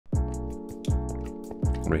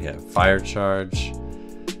We have Fire Charge,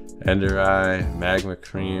 Ender Eye, Magma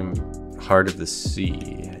Cream, Heart of the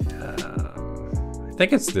Sea. I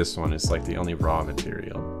think it's this one. It's like the only raw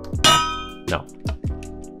material. No.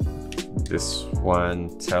 This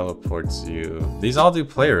one teleports you. These all do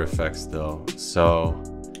player effects though, so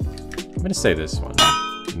I'm gonna say this one.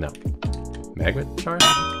 No. Magma Charge?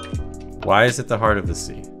 Why is it the Heart of the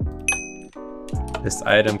Sea? This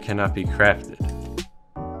item cannot be crafted.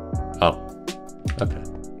 Oh. Okay.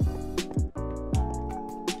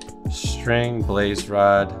 String, Blaze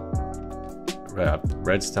Rod,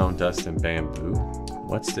 Redstone, Dust, and Bamboo.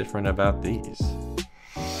 What's different about these?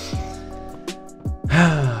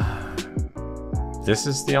 This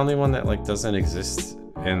is the only one that like doesn't exist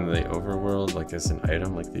in the overworld like as an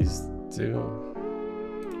item like these do.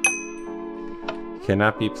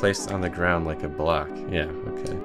 Cannot be placed on the ground like a block. Yeah, okay.